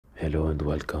Hello and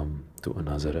welcome to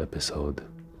another episode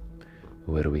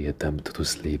where we attempt to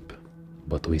sleep,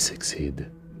 but we succeed.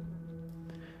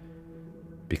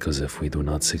 Because if we do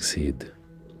not succeed,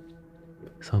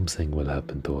 something will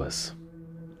happen to us.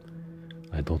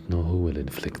 I don't know who will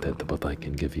inflict it, but I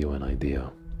can give you an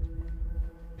idea.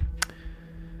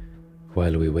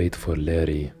 While we wait for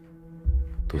Larry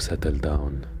to settle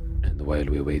down, and while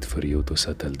we wait for you to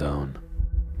settle down,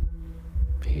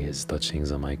 he is touching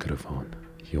the microphone.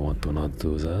 You want to not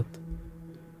do that?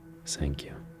 Thank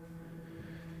you.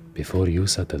 Before you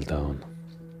settle down,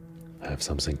 I have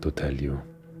something to tell you.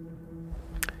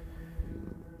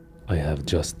 I have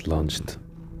just launched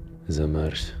the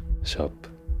merch shop.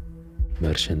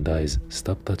 Merchandise.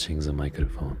 Stop touching the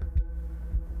microphone.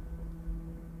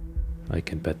 I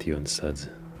can pet you instead.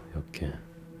 Okay.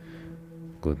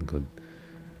 Good.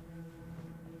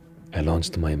 I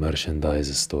launched my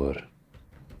merchandise store.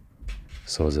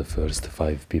 So the first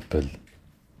 5 people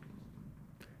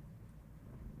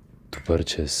to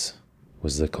purchase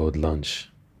with the code LUNCH.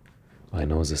 I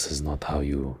know this is not how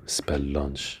you spell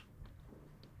lunch.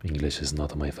 English is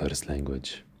not my first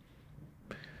language.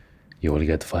 You will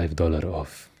get $5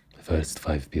 off. First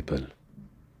 5 people.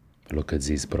 Look at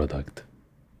this product.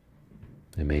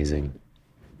 Amazing.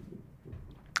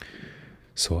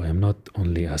 So I'm not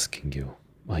only asking you,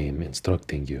 I am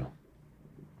instructing you.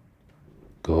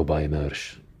 Go buy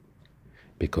merch,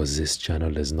 because this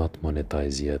channel is not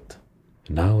monetized yet.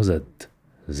 Now that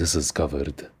this is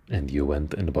covered and you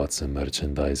went and bought some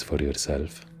merchandise for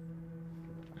yourself,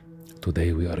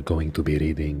 today we are going to be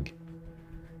reading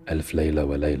Alf Layla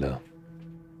wa Layla,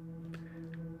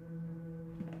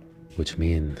 which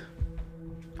mean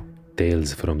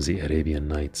Tales from the Arabian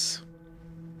Nights.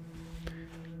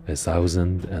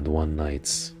 1,001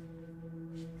 nights,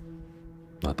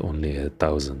 not only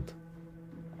 1,000.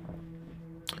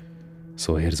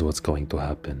 So here's what's going to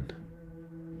happen.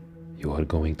 You are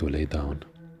going to lay down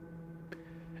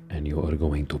and you are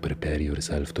going to prepare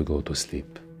yourself to go to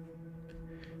sleep,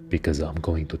 because I'm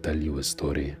going to tell you a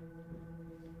story.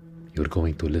 You're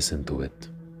going to listen to it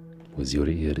with your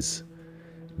ears,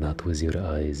 not with your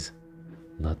eyes,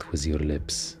 not with your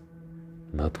lips,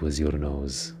 not with your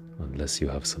nose, unless you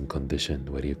have some condition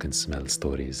where you can smell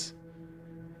stories.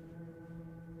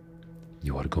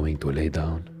 You are going to lay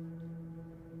down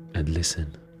and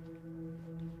listen.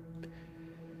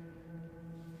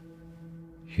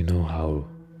 You know how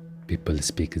people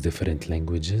speak different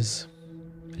languages?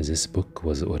 This book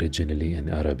was originally in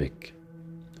Arabic,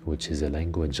 which is a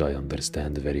language I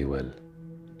understand very well.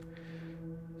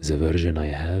 The version I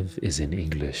have is in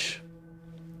English,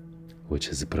 which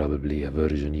is probably a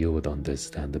version you would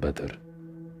understand better.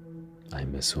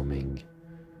 I'm assuming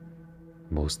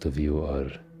most of you are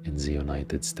in the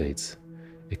United States,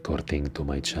 according to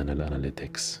my channel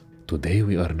analytics. Today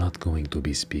we are not going to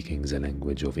be speaking the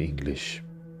language of English,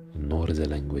 nor the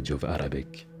language of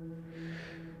Arabic.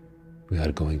 We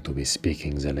are going to be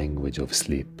speaking the language of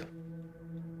sleep.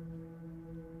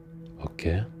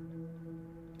 Okay?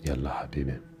 Yalla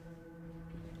Habibi.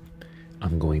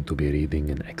 I'm going to be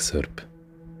reading an excerpt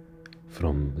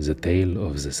from The Tale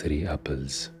of the 3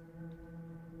 Apples.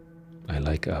 I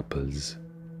like apples.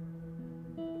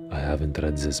 I haven't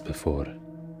read this before.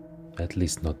 At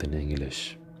least not in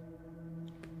English.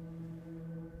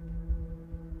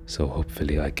 So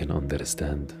hopefully I can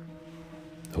understand.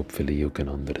 Hopefully you can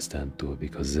understand too,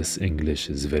 because this English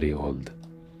is very old.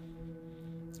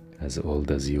 As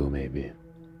old as you maybe.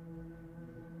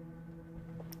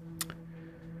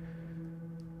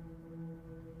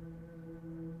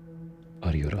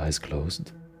 Are your eyes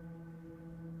closed?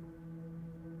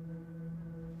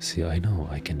 See, I know,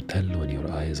 I can tell when your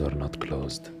eyes are not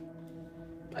closed.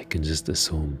 I can just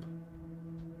assume.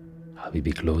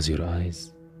 Habibi, close your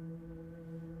eyes.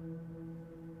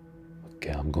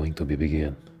 Okay, I'm going to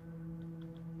begin.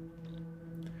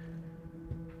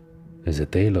 There's a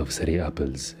tale of 3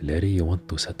 apples. Larry, you want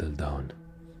to settle down?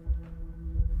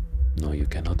 No, you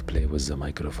cannot play with the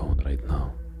microphone right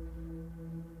now.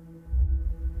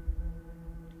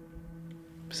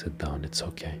 Sit down, it's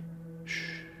okay.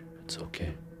 Shh, it's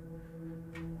okay.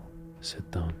 Sit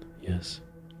down, yes.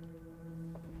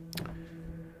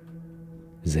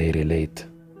 They relate,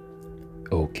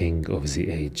 O King of the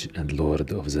age and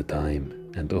Lord of the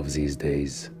time and of these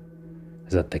days,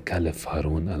 that the Caliph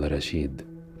Harun al-Rashid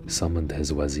summoned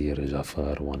his Wazir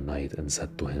Jafar one night and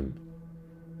said to him,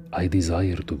 I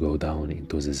desire to go down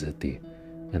into the city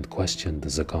and question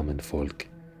the common folk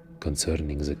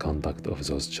concerning the conduct of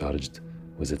those charged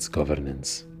with its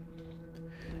governance,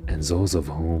 and those of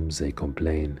whom they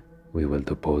complain we will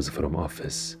depose from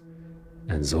office,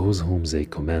 and those whom they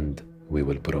commend we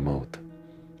will promote.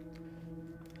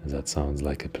 That sounds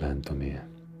like a plan to me.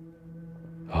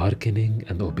 Hearkening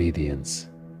and obedience.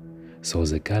 So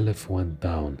the Caliph went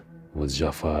down with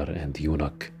Jafar and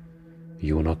Eunuch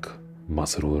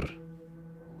Masrur,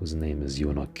 whose name is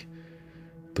Eunuch,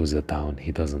 to the town.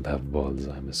 He doesn't have balls,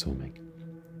 I'm assuming,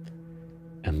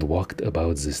 and walked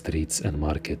about the streets and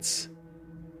markets.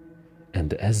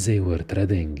 And as they were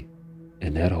treading a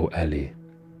narrow alley,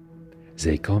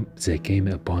 they came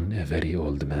upon a very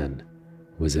old man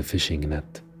with a fishing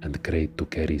net and crate to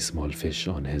carry small fish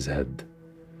on his head.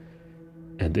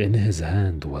 And in his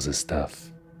hand was a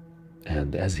staff,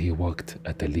 and as he walked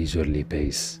at a leisurely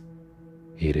pace,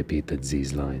 he repeated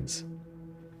these lines.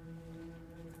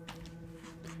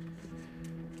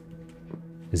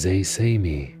 They say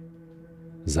me,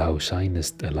 thou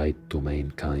shinest a light to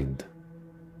mankind,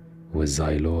 with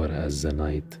thy lore as the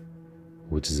night,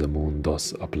 which the moon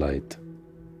doth uplight.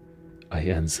 I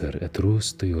answer, a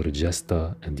truce to your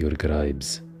jesta and your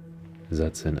gripes.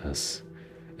 That's an S.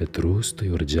 A truce to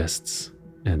your jests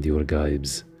and your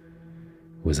gibes.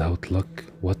 Without luck,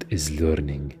 what is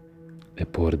learning? A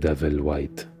poor devil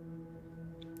white.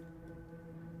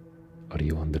 Are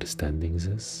you understanding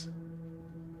this?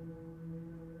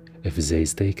 If they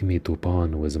stake me to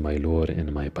pawn with my lore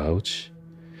in my pouch,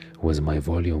 with my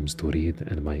volumes to read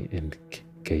and my ink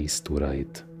case to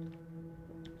write,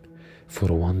 for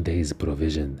one day's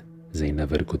provision they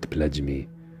never could pledge me,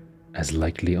 as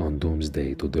likely on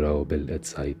doomsday to draw bill at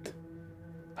sight.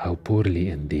 How poorly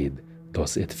indeed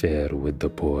does it fare with the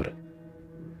poor,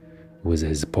 with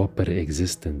his pauper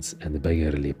existence and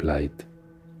beggarly plight.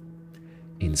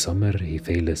 In summer he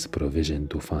faileth provision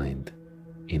to find,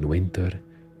 in winter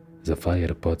the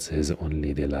fire pot's his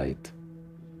only delight.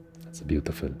 That's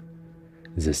beautiful.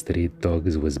 The street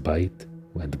dogs with bite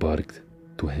and barked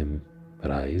to him,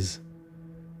 rise,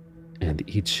 and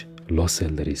each lossel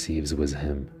receives with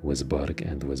him with bark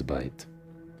and with bite.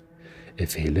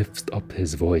 If he lifts up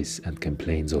his voice and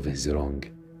complains of his wrong,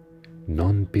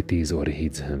 none pities or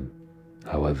heeds him.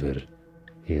 However,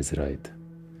 he is right.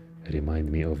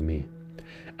 Remind me of me.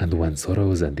 And when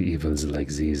sorrows and evils like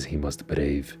these he must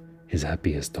brave, his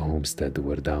happiest homestead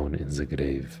were down in the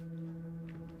grave.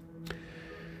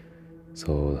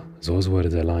 So those were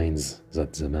the lines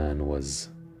that the man was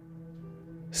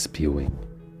spewing.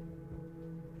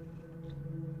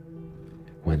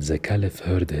 When the Caliph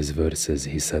heard his verses,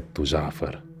 he said to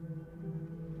Ja'far,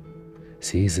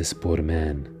 see this poor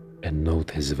man and note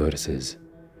his verses,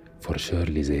 for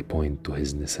surely they point to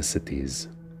his necessities.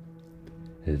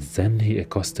 Then he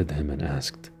accosted him and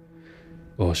asked,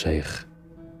 O Shaykh,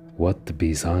 what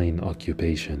be thine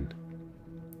occupation?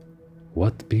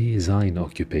 What be thine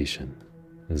occupation?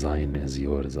 Thine is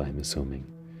yours, I'm assuming.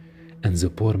 And the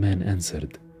poor man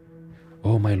answered,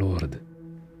 O my lord,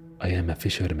 I am a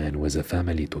fisherman with a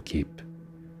family to keep,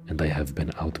 and I have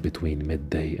been out between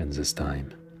midday and this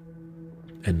time.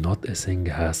 And not a thing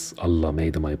has Allah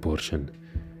made my portion,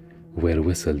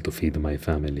 wherewithal to feed my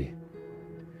family.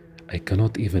 I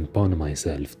cannot even pawn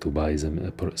myself to buy them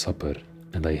a supper,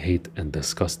 and I hate and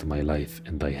disgust my life,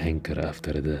 and I hanker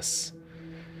after this.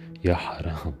 Ya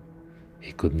haram,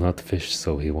 he could not fish,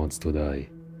 so he wants to die.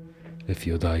 If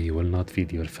you die, you will not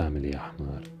feed your family, ya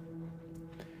Ahmar.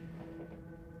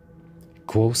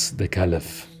 Quoth the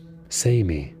Caliph, say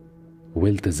me,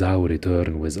 wilt thou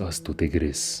return with us to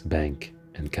Tigris bank,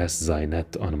 and cast thy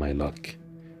net on my luck?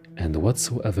 And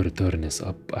whatsoever turneth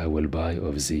up I will buy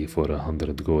of thee for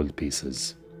 100 gold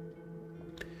pieces.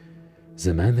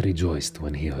 The man rejoiced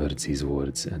when he heard these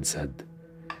words and said,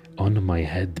 on my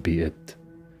head be it,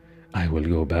 I will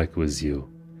go back with you.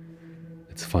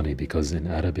 It's funny because in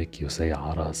Arabic you say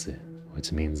arasi,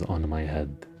 which means on my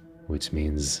head, which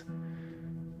means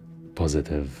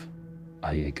positive,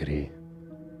 I agree.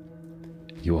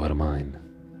 You are mine,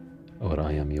 or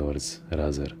I am yours,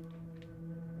 rather.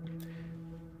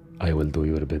 I will do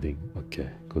your bidding. Okay,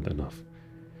 good enough.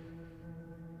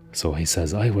 So he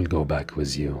says, I will go back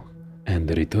with you, and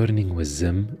returning with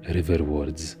them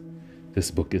riverwards.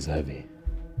 This book is heavy.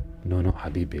 No,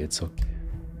 Habibi, it's okay.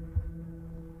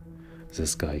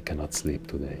 This guy cannot sleep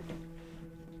today.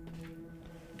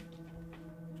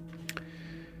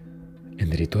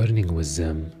 And returning with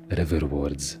them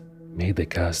riverwards, made a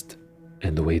cast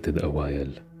and waited a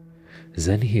while.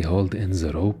 Then he hauled in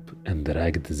the rope and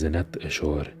dragged the net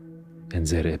ashore, and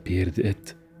there appeared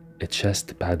a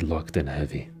chest padlocked and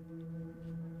heavy.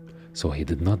 So he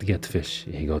did not get fish,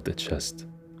 he got a chest.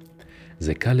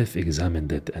 The Caliph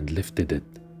examined it and lifted it,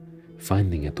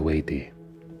 finding it weighty,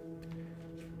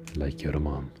 like your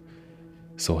mom.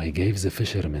 So he gave the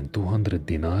fisherman 200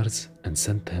 dinars and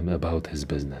sent him about his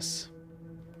business.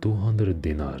 200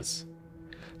 dinars.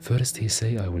 First he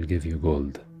say, I will give you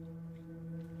gold.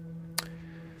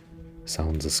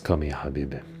 Sounds scummy,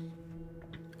 Habibi.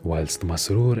 Whilst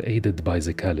Masroor, aided by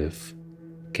the Caliph,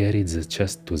 carried the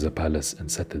chest to the palace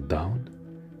and set it down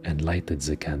and lighted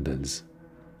the candles.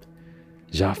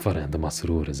 Ja'far and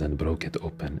Masroor then broke it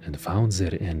open and found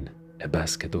therein a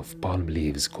basket of palm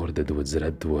leaves corded with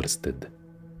red worsted.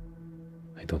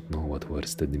 I don't know what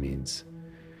worsted means.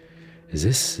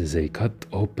 This they cut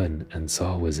open and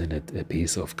saw within it a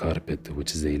piece of carpet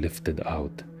which they lifted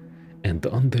out, and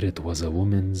under it was a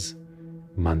woman's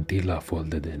mantilla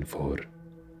folded in four,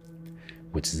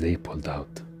 which they pulled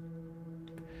out.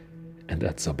 And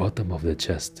at the bottom of the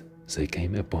chest they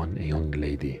came upon a young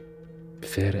lady,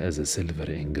 fair as a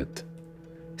silver ingot,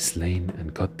 slain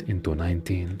and cut into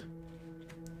 19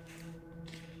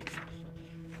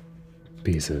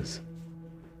 pieces.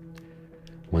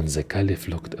 When the Caliph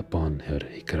looked upon her,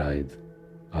 he cried,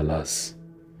 Alas!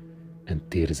 And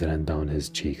tears ran down his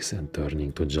cheeks, and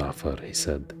turning to Ja'far, he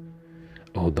said,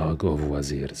 O dog of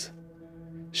wazirs,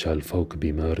 shall folk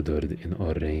be murdered in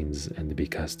our reigns and be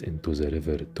cast into the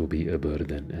river to be a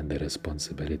burden and a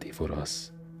responsibility for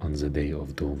us on the day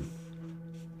of doom?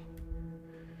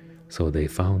 So they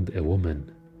found a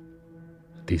woman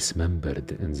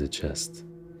dismembered in the chest.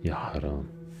 Ya haram.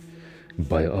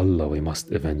 By Allah, we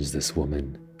must avenge this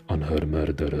woman on her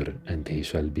murderer, and he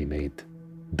shall be made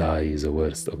die the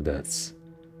worst of deaths.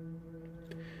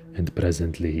 And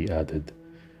presently he added,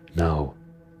 Now,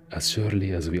 as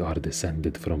surely as we are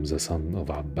descended from the son of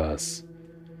Abbas,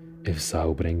 if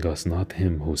thou bring us not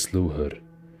him who slew her,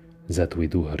 that we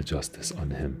do her justice on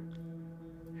him.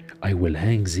 I will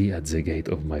hang thee at the gate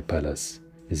of my palace,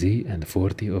 thee and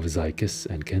 40 of thy kith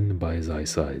and kin by thy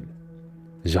side.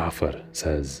 Ja'far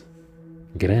says,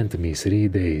 Grant me 3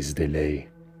 days delay.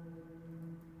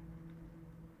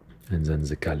 And then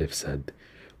the Caliph said,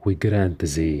 We grant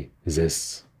thee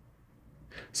this.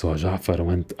 So Ja'far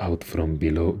went out from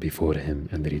below before him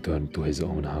and returned to his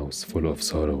own house, full of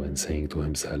sorrow, and saying to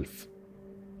himself,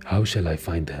 How shall I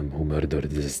find him who murdered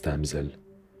this damsel,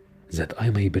 that I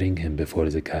may bring him before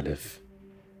the Caliph?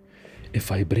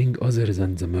 If I bring other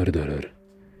than the murderer,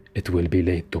 it will be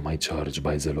laid to my charge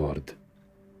by the Lord.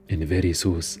 In very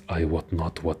sooth, I wot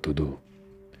not what to do.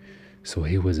 So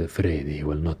he was afraid he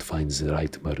will not find the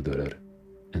right murderer,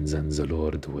 and then the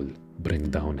Lord will bring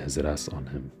down his wrath on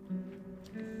him.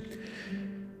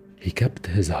 He kept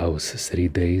his house 3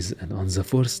 days, and on the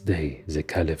 4th day the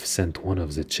Caliph sent one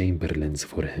of the chamberlains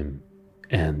for him,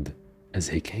 and, as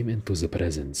he came into the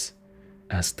presence,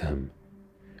 asked him,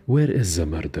 Where is the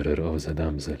murderer of the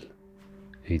damsel?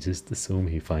 He just assumed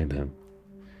he find him.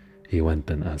 He went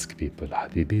and asked people,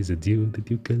 Habibi, did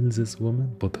you kill this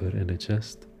woman? Put her in a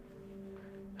chest?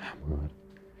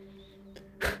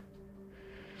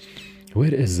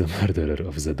 Where is the murderer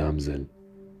of the damsel?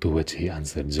 To which he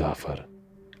answered, Ja'far,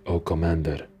 O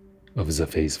commander of the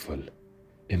faithful,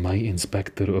 am I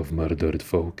inspector of murdered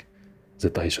folk,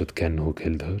 that I should ken who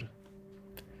killed her?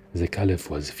 The Caliph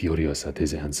was furious at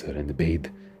his answer and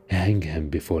bade hang him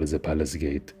before the palace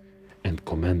gate, and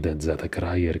commanded that a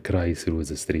crier cry through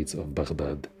the streets of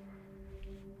Baghdad.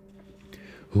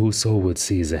 Whoso would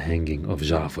see the hanging of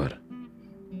Ja'far,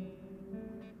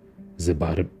 the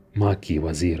Barmaki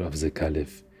wazir of the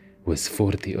Caliph, with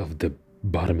 40 of the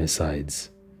Barmecides,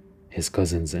 his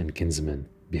cousins and kinsmen,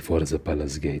 before the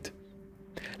palace gate,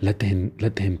 let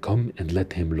him come and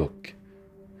let him look.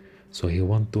 So he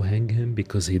want to hang him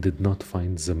because he did not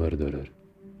find the murderer.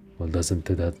 Well, doesn't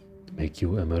that make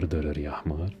you a murderer, ya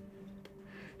Ahmar?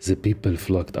 The people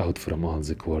flocked out from all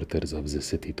the quarters of the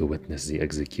city to witness the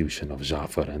execution of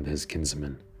Ja'far and his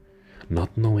kinsmen,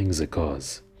 not knowing the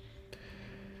cause.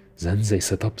 Then they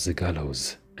set up the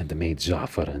gallows and made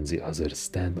Ja'far and the others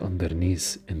stand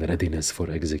underneath in readiness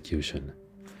for execution.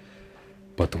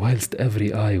 But whilst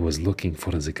every eye was looking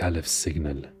for the Caliph's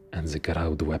signal, and the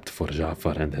crowd wept for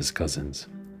Ja'far and his cousins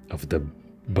of the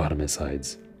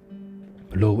Barmecides,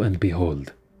 lo and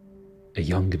behold, a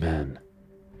young man,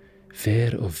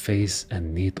 fair of face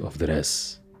and neat of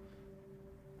dress.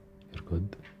 You're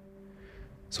good?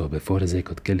 So before they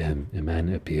could kill him, a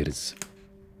man appears,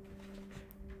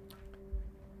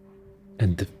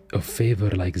 and of favor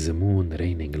like the moon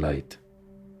raining light,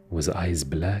 with eyes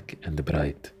black and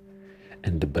bright,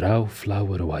 and brow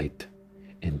flower white,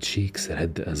 and cheeks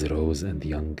red as rose, and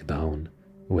young down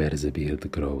where the beard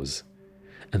grows,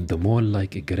 and the mole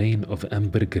like a grain of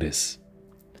ambergris.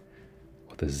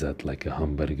 What is that, like a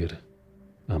hamburger?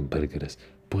 Ambergris.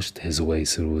 Pushed his way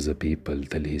through the people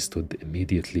till he stood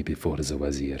immediately before the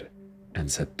wazir,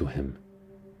 and said to him,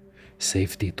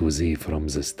 Safety to thee from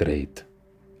the strait,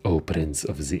 O Prince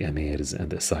of the Emirs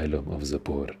and Asylum of the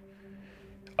Poor.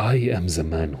 I am the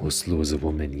man who slew the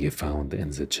woman ye found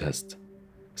in the chest.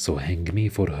 So hang me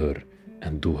for her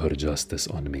and do her justice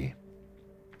on me.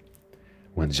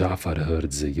 When Ja'far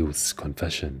heard the youth's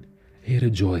confession, he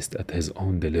rejoiced at his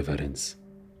own deliverance,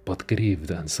 but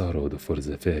grieved and sorrowed for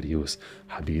the fair youth.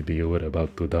 Habibi, you were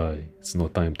about to die. It's no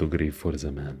time to grieve for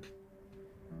the man.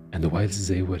 And whilst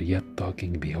they were yet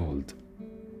talking, behold,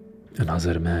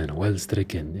 another man, well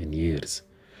stricken in years,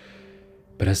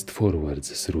 pressed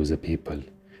forwards through the people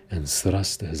and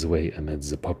thrust his way amid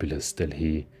the populace till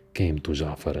he came to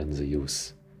Ja'far and the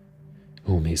youth,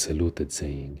 whom he saluted,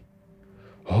 saying,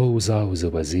 O thou the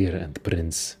Wazir and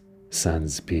Prince,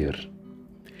 sans peer,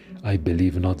 I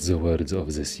believe not the words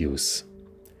of this youth.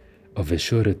 Of a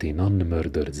surety none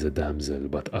murdered the damsel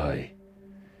but I.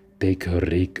 Take her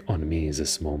wreak on me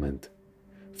this moment,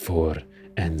 for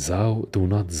an thou do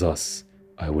not thus,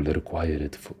 I will require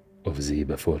it of thee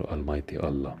before Almighty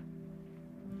Allah.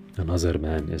 Another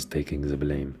man is taking the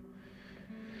blame.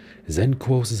 Then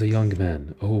quoth the young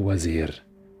man, O Wazir,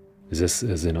 this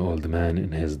is an old man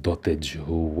in his dotage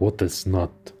who wotteth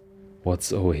not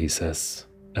whatso he says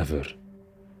ever.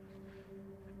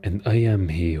 And I am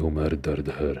he who murdered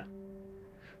her.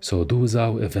 So do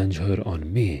thou avenge her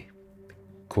on me,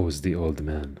 quoth the old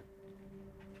man.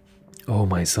 O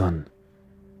my son.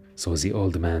 So the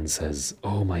old man says,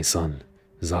 O my son,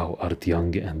 thou art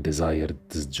young and desired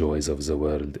the joys of the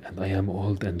world, and I am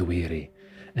old and weary,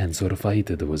 and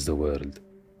surfeited with the world.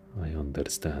 I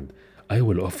understand. I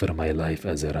will offer my life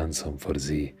as a ransom for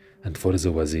thee, and for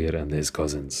the Wazir and his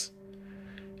cousins.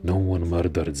 No one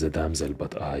murdered the damsel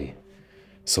but I.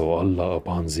 So Allah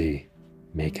upon thee,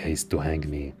 make haste to hang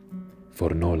me,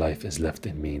 for no life is left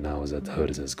in me now that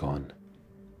hers is gone.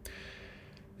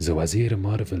 The Wazir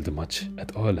marveled much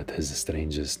at all at his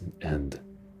strangeness, and,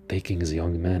 taking the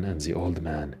young man and the old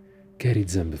man, carried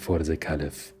them before the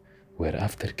Caliph, where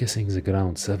after kissing the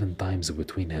ground 7 times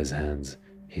between his hands,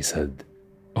 he said,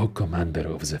 O Commander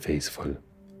of the Faithful,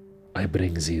 I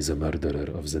bring thee the murderer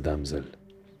of the damsel.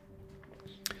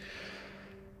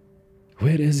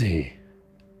 Where is he?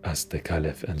 Asked the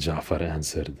Caliph, and Ja'far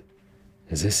answered,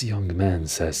 This young man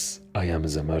says, I am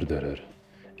the murderer,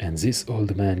 and this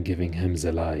old man giving him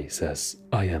the lie says,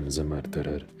 I am the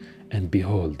murderer, and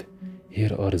behold,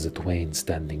 here are the twain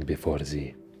standing before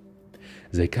thee.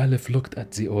 The Caliph looked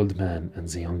at the old man, and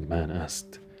the young man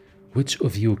asked, Which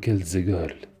of you killed the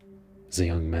girl? The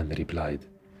young man replied,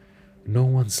 No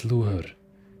one slew her,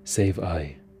 save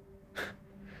I.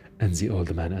 And the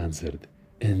old man answered,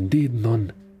 Indeed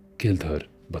none killed her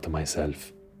but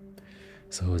myself.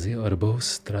 So they are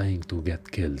both trying to get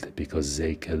killed because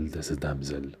they killed the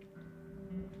damsel.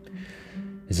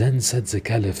 Then said the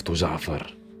Caliph to Ja'far,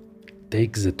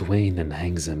 Take the twain and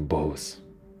hang them both.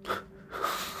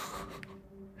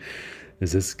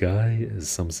 This guy is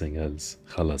something else.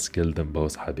 Khalas, kill them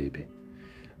both, Habibi.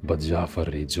 But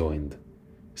Ja'far rejoined,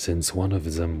 Since one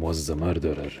of them was the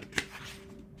murderer,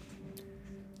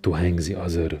 to hang the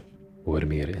other were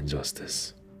mere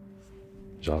injustice.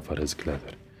 Ja'far is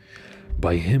clever.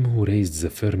 By him who raised the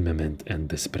firmament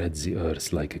and spread the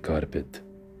earth like a carpet,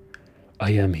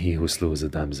 I am he who slew the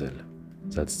damsel.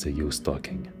 That's the youth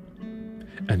talking.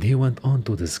 And he went on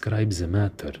to describe the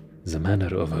matter, the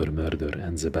manner of her murder,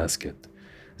 and the basket,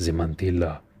 the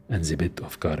mantilla, and the bit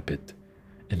of carpet.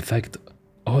 In fact,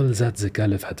 all that the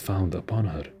Caliph had found upon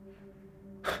her.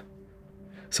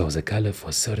 So the Caliph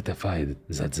was certified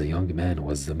that the young man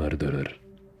was the murderer.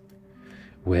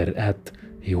 Whereat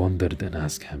he wondered and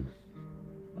asked him,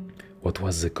 What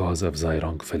was the cause of thy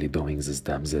wrongfully doing this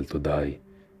damsel to die?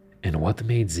 And what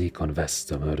made thee confess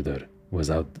the murder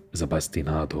without the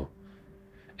bastinado?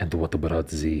 And what brought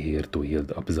thee here to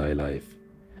yield up thy life?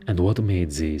 And what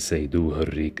made thee say, Do her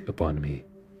wreak upon me?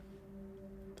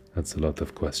 That's a lot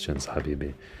of questions,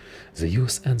 Habibi. The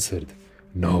youth answered,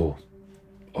 Know,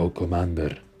 O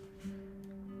Commander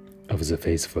of the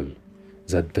Faithful,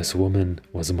 that this woman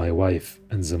was my wife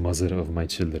and the mother of my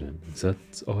children.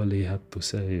 That's all he had to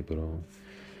say, bro.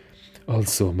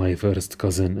 Also my first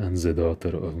cousin and the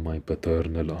daughter of my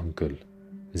paternal uncle,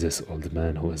 this old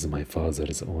man who is my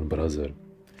father's own brother.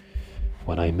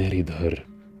 When I married her,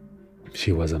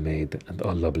 she was a maid, and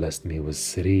Allah blessed me with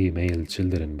 3 male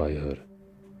children by her.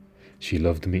 She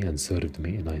loved me and served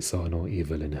me, and I saw no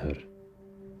evil in her,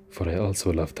 for I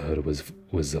also loved her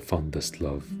with the fondest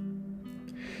love.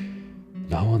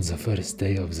 Now on the first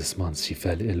day of this month she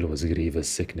fell ill with grievous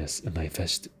sickness, and I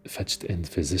fetched in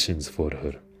physicians for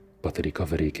her, but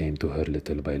recovery came to her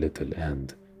little by little,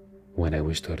 and when I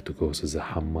wished her to go to the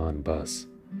Hammam bath,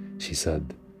 she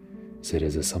said, There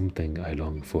is something I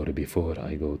long for before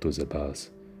I go to the bath,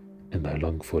 and I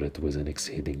long for it with an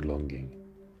exceeding longing.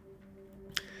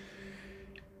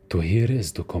 To hear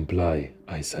is to comply,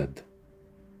 I said.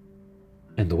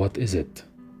 And what is it?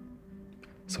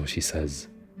 So she says,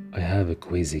 I have a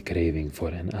queasy craving for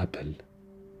an apple,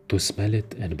 to smell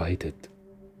it and bite it.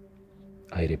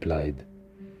 I replied,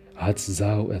 hadst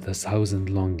thou 1,000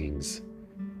 longings,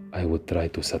 I would try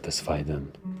to satisfy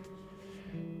them.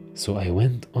 So I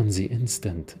went on the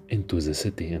instant into the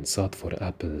city and sought for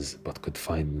apples, but could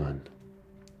find none.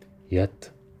 Yet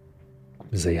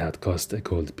they had cost a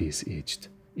gold piece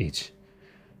each.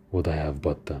 Would I have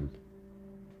bought them?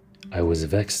 I was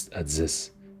vexed at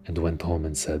this, and went home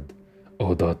and said,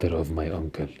 O daughter of my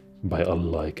uncle, by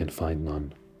Allah I can find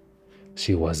none.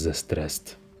 She was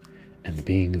distressed, and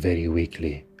being very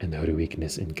weakly, and her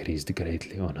weakness increased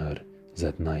greatly on her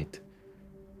that night,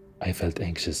 I felt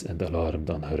anxious and alarmed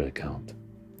on her account.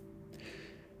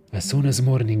 As soon as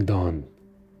morning dawned,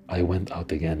 I went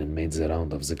out again and made the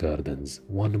round of the gardens,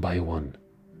 one by one,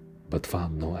 but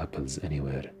found no apples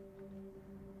anywhere.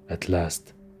 At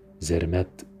last, there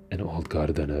met an old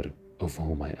gardener, of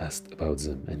whom I asked about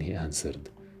them, and he answered,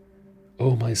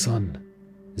 O my son,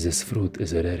 this fruit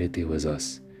is a rarity with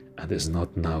us, and is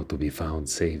not now to be found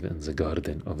save in the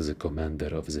garden of the commander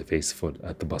of the faithful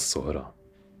at Bassora,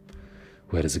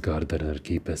 where the gardener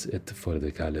keepeth it for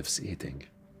the caliph's eating.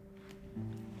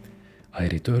 I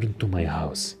returned to my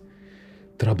house,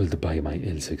 troubled by my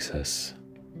ill success,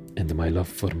 and my love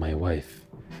for my wife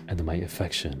and my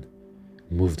affection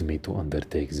moved me to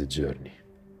undertake the journey.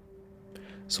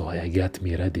 So I got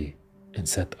me ready and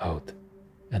set out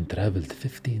and traveled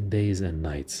 15 days and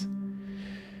nights,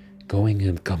 going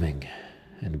and coming,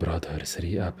 and brought her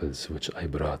 3 apples which I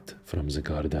brought from the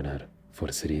gardener for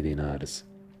 3 dinars.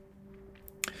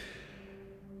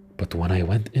 But when I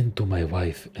went in to my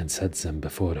wife and set them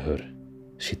before her,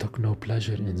 she took no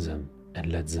pleasure in them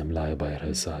and let them lie by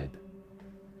her side.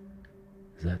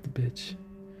 That bitch.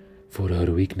 For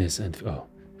her weakness and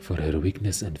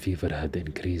fever had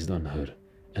increased on her,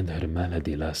 and her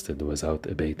malady lasted without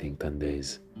abating 10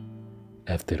 days,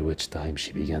 after which time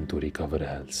she began to recover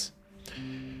health.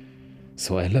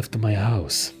 So I left my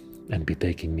house, and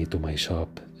betaking me to my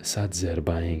shop, sat there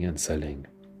buying and selling,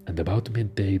 and about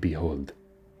midday, behold,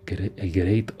 a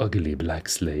great ugly black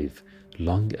slave,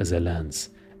 long as a lance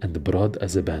and broad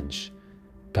as a bench,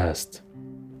 passed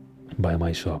by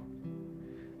my shop,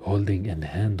 holding in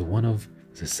hand one of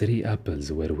the 3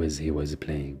 apples wherewith he was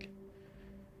playing.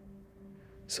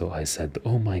 So I said,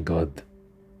 O my God,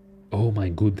 O my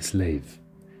good slave,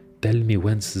 tell me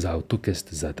whence thou tookest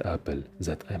that apple,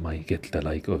 that I might get the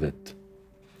like of it.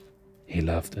 He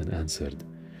laughed and answered,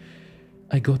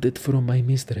 I got it from my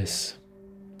mistress,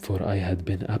 for I had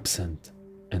been absent,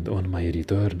 and on my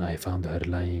return I found her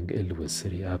lying ill with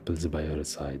 3 apples by her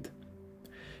side.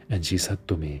 And she said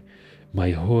to me,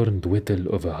 my horned whittle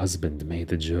of a husband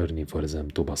made a journey for them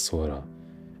to Bassora,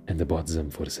 and bought them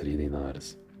for 3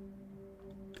 dinars.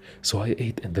 So I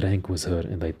ate and drank with her,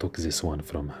 and I took this one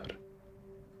from her.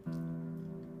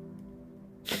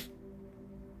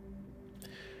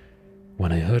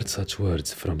 When I heard such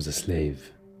words from the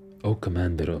slave, O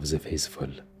commander of the faithful,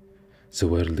 the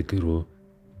world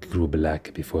grew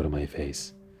black before my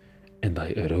face, and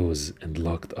I arose and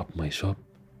locked up my shop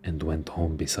and went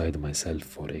home beside myself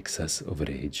for excess of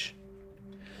rage.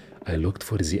 I looked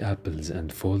for the apples,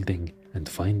 and folding and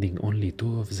finding only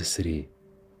 2 of the 3,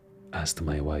 asked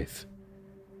my wife,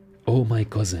 O my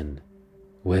cousin,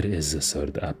 where is the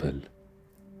 3rd apple?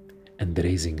 And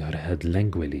raising her head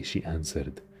languidly, she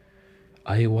answered,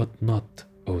 I wot not,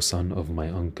 O son of my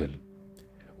uncle,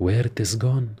 where 'tis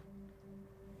gone.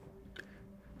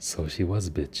 So she was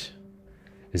bitch.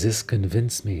 This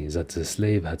convinced me that the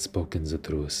slave had spoken the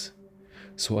truth.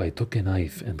 So I took a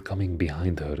knife, and coming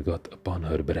behind her, got upon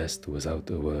her breast without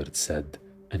a word said,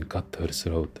 and cut her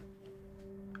throat.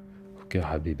 Okay,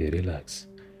 Habibi, relax.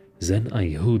 Then I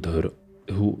hewed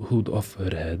off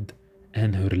her head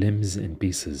and her limbs in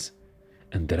pieces,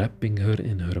 and wrapping her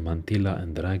in her mantilla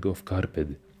and rag of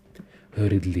carpet,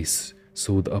 hurriedly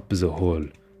sewed up the hole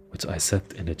which I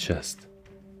set in a chest,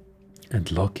 and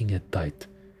locking it tight,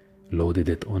 loaded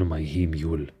it on my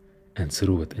he-mule, and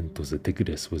threw it into the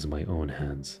Tigris with my own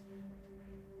hands.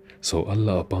 So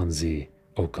Allah upon thee,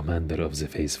 O commander of the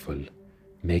faithful,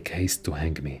 make haste to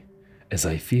hang me, as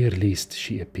I fear lest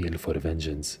she appeal for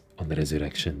vengeance on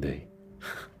resurrection day.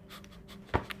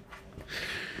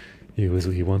 He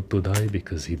wants to die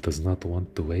because he does not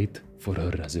want to wait for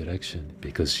her resurrection,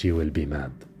 because she will be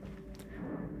mad.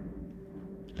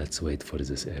 Let's wait for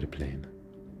this airplane.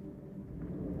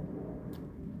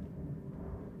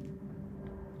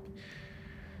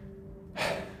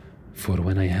 For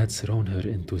when I had thrown her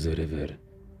into the river,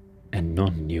 and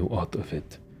none knew aught of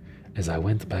it, as I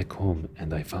went back home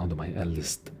and I found my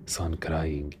eldest son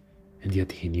crying, and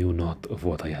yet he knew not of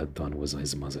what I had done with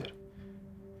his mother.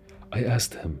 I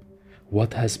asked him,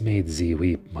 What has made thee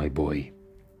weep, my boy?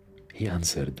 He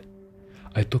answered,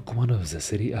 I took one of the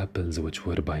 3 apples which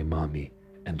were by mommy,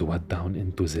 and went down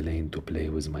into the lane to play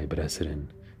with my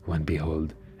brethren, when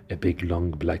behold, a big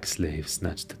long black slave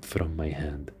snatched it from my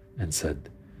hand, and said,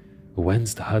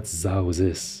 Whence hadst thou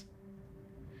this?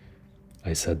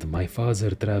 I said, My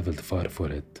father travelled far for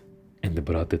it, and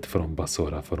brought it from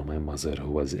Basora for my mother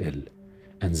who was ill,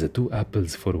 and the 2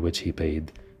 apples for which he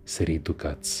paid 3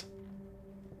 ducats.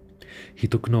 He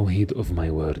took no heed of my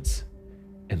words,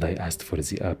 and I asked for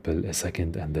the apple a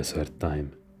second and a third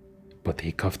time, but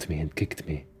he cuffed me and kicked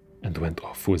me, and went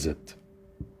off with it.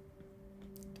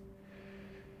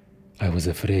 I was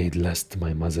afraid lest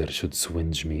my mother should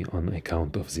swinge me on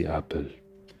account of the apple,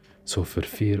 so for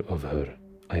fear of her,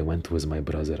 I went with my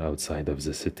brother outside of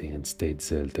the city and stayed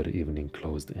till evening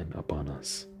closed in upon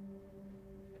us.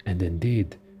 And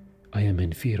indeed, I am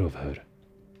in fear of her.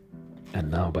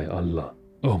 And now by Allah,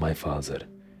 O my father,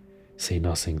 say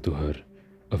nothing to her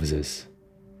of this,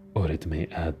 or it may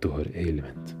add to her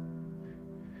ailment.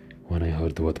 When I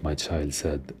heard what my child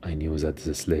said, I knew that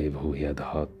the slave who he had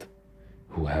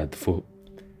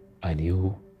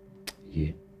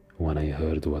when I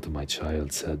heard what my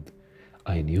child said,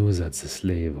 I knew that the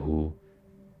slave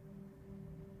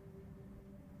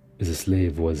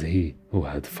was he who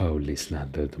had foully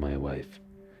slandered my wife,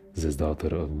 the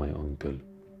daughter of my uncle,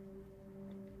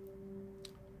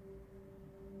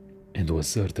 and was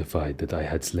certified that I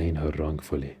had slain her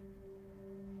wrongfully.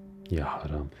 Ya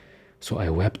haram. So I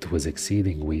wept with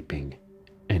exceeding weeping,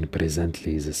 and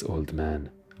presently this old man,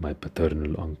 my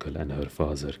paternal uncle, and her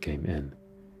father came in.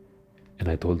 And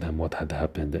I told him what had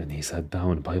happened, and he sat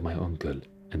down by my uncle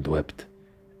and wept,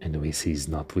 and we ceased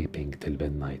not weeping till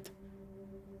midnight.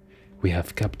 We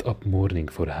have kept up mourning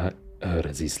for her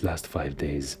these last 5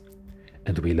 days,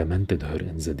 and we lamented her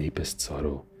in the deepest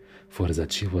sorrow, for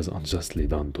that she was unjustly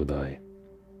done to die.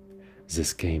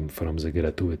 This came from the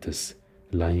gratuitous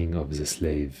lying of the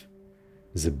slave,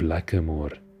 the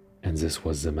blackamoor, and this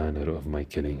was the manner of my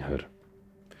killing her.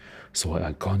 So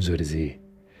I conjure thee,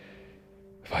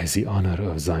 by the honor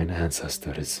of thine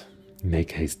ancestors,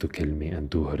 make haste to kill me and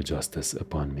do her justice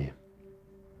upon me,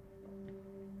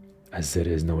 as there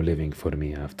is no living for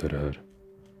me after her.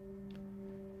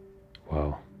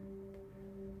 Wow.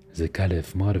 The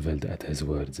Caliph marveled at his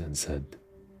words and said,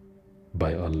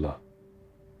 By Allah,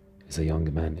 the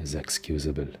young man is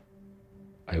excusable.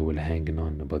 I will hang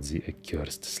none but the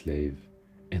accursed slave,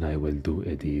 and I will do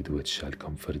a deed which shall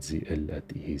comfort the ill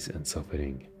at ease and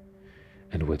suffering,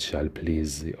 and which shall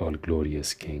please the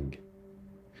all-glorious King.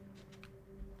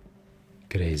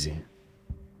 Crazy.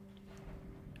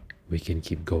 We can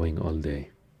keep going all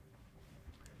day,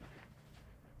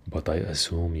 but I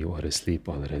assume you are asleep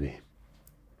already.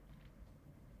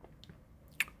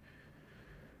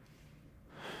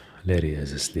 Larry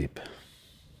is asleep.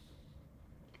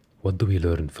 What do we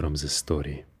learn from this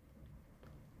story?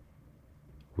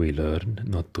 We learn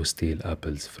not to steal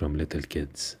apples from little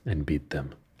kids and beat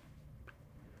them,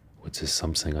 which is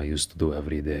something I used to do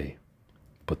every day,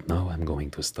 but now I'm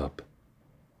going to stop.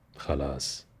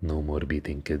 Khalas, no more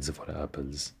beating kids for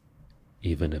apples,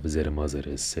 even if their mother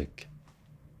is sick.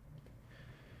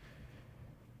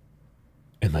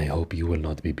 And I hope you will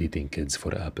not be beating kids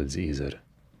for apples either.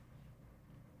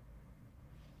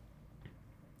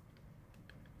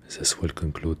 This will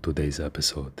conclude today's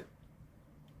episode.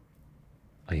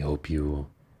 I hope you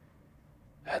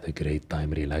had a great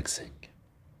time relaxing,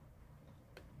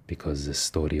 because this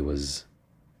story was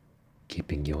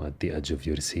keeping you at the edge of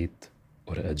your seat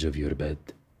or edge of your bed,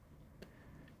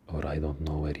 or I don't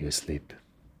know where you sleep.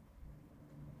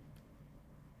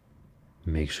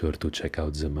 Make sure to check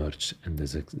out the merch in the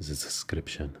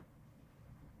description.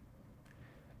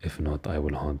 If not, I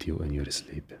will haunt you in your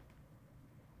sleep,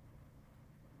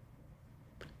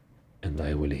 and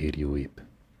I will hear you weep.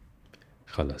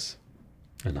 Khalas,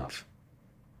 enough.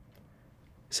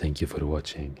 Thank you for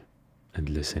watching and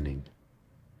listening,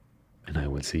 and I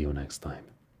will see you next time.